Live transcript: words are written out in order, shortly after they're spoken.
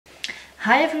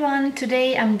Hi everyone,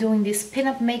 today I'm doing this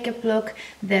pin-up makeup look.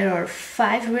 There are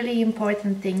 5 really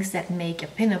important things that make a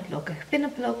pin-up look. A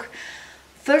pin-up look,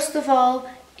 first of all,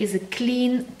 is a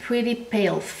clean, pretty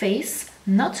pale face.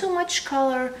 Not too much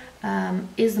color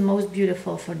is the most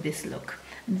beautiful for this look.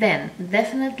 Then,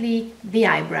 definitely the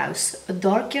eyebrows. A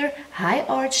darker,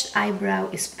 high-arched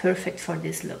eyebrow is perfect for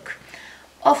this look.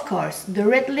 Of course, the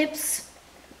red lips,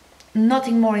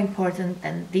 nothing more important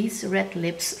than these red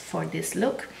lips for this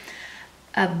look.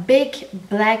 A big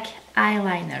black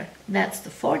eyeliner, that's the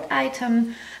 4th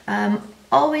item.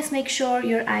 Always make sure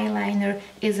your eyeliner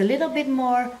is a little bit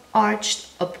more arched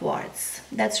upwards.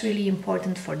 That's really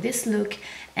important for this look.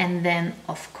 And then,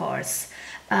 of course,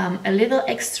 a little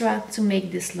extra to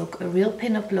make this look a real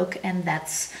pin-up look, and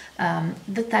that's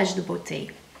the touche de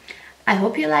beauté. I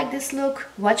hope you like this look.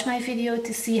 Watch my video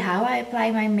to see how I apply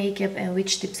my makeup and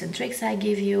which tips and tricks I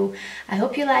give you. I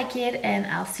hope you like it, and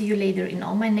I'll see you later in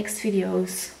all my next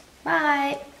videos.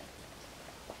 Bye!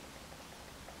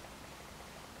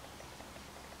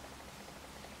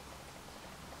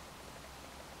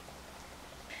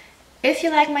 If you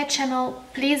like my channel,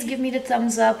 please give me the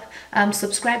thumbs up,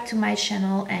 subscribe to my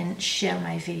channel and share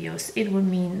my videos. It would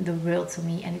mean the world to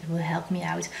me and it will help me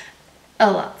out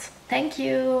a lot. Thank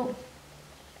you!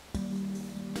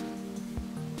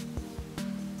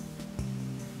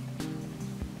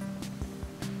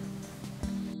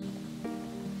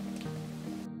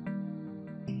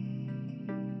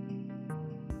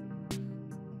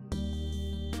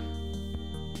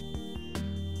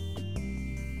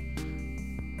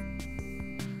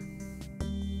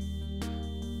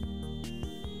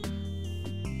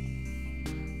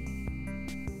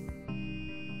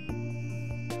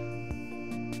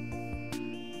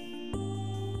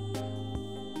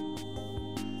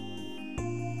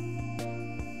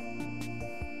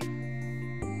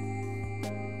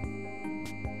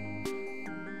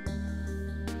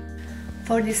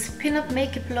 For this pin-up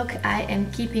makeup look, I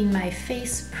am keeping my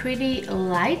face pretty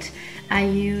light. I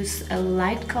use a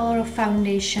light color of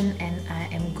foundation and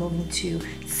I am going to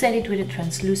set it with a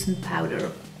translucent powder.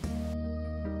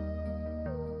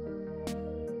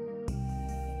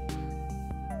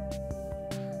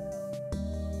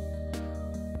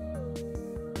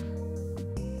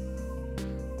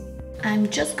 I'm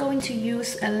just going to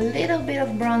use a little bit of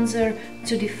bronzer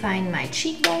to define my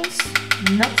cheekbones,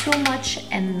 not too much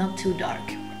and not too dark.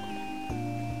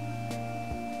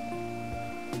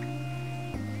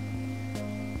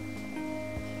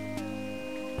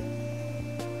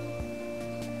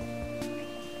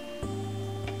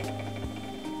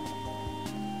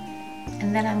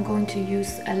 And then I'm going to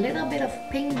use a little bit of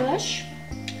pink blush,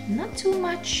 not too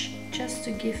much, just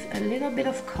to give a little bit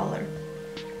of color.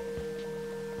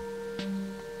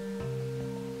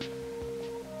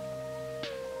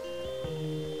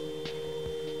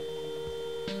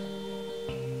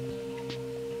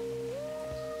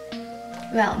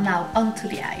 Well, now onto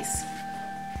the eyes.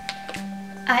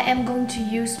 I am going to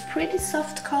use pretty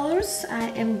soft colors. I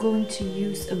am going to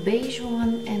use a beige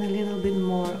one and a little bit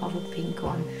more of a pink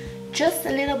one. Just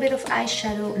a little bit of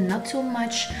eyeshadow, not too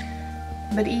much,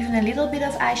 but even a little bit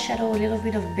of eyeshadow, a little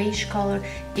bit of beige color,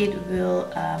 it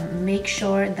will make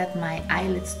sure that my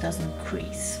eyelids doesn't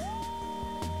crease.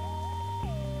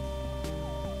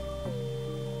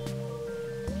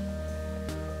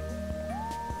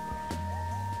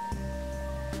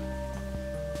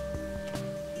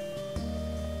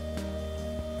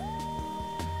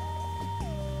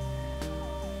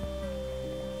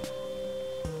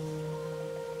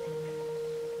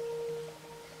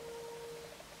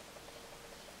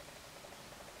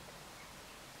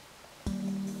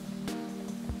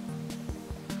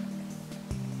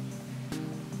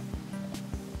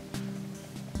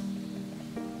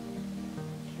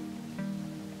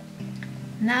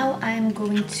 Now I am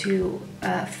going to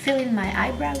fill in my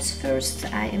eyebrows first.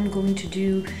 I am going to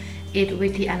do it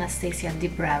with the Anastasia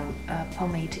Dip Brow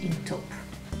pomade in taupe.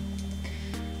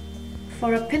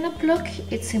 For a pin-up look,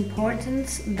 it's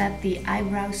important that the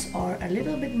eyebrows are a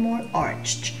little bit more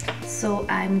arched. So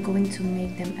I'm going to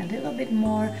make them a little bit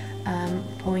more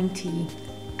pointy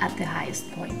at the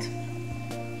highest point.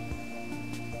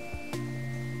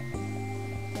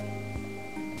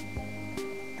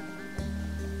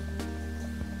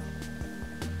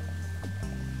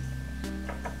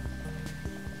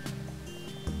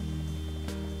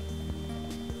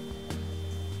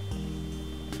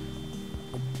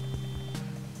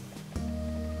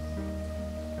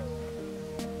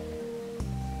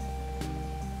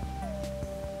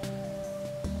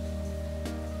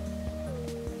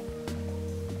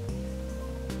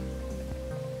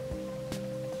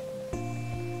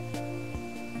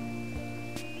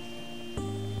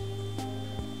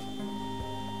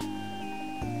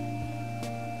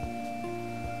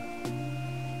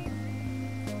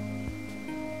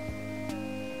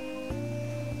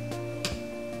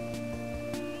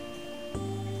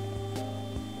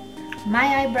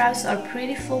 My eyebrows are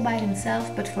pretty full by themselves,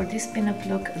 but for this pin-up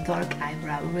look, a dark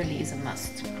eyebrow really is a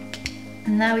must.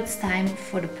 Now it's time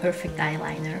for the perfect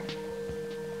eyeliner.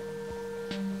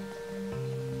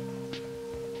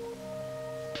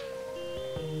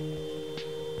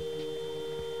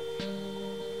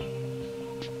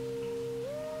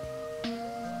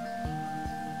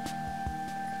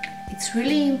 It's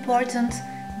really important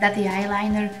that the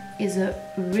eyeliner is a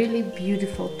really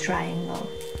beautiful triangle.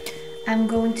 I'm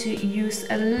going to use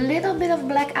a little bit of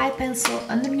black eye pencil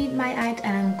underneath my eye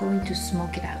and I'm going to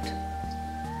smoke it out.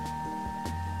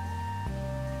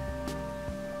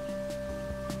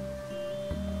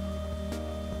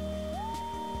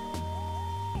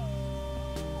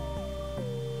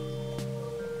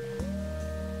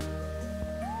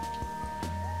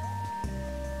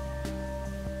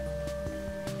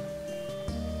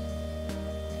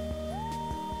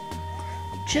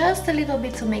 Just a little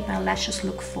bit to make my lashes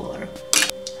look fuller.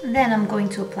 Then I'm going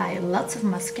to apply lots of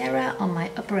mascara on my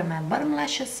upper and my bottom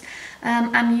lashes.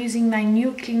 I'm using my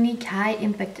new Clinique High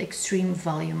Impact Extreme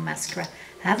Volume Mascara.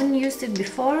 Haven't used it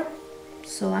before,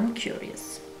 so I'm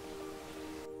curious.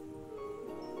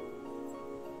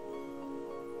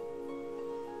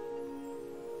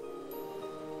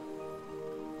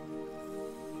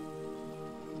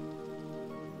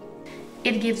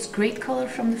 It gives great color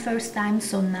from the first time,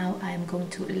 so now I am going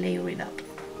to layer it up.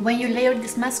 When you layer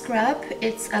this mascara up,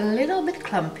 it's a little bit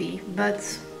clumpy,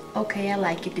 but okay, I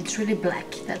like it. It's really black,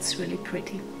 that's really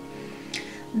pretty.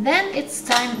 Then it's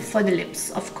time for the lips.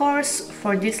 Of course,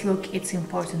 for this look, it's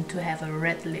important to have a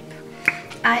red lip.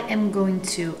 I am going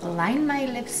to line my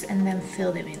lips and then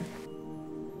fill them in.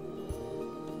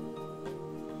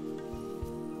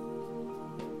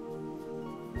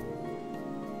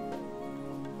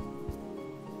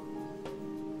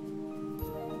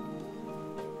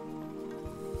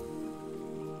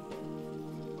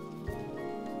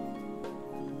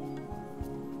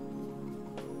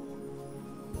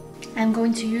 I'm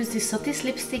going to use this Sothys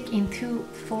lipstick in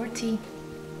 240.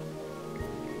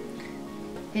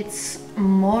 It's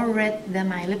more red than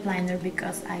my lip liner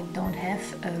because I don't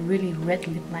have a really red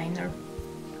lip liner.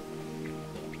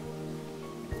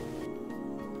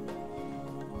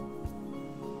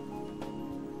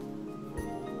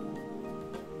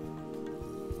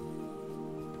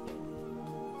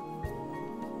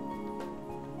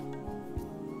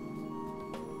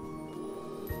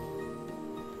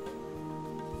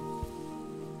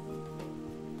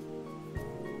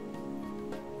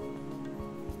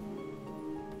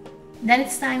 Then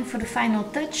it's time for the final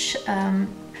touch.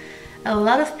 A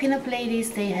lot of pinup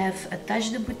ladies, they have a touche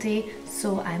de beauté,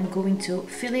 so I'm going to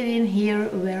fill it in here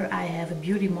where I have a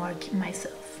beauty mark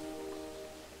myself.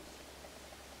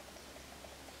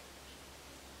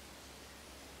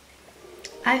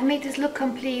 I've made this look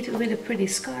complete with a pretty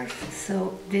scarf,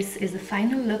 so this is the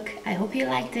final look. I hope you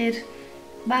liked it.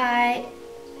 Bye!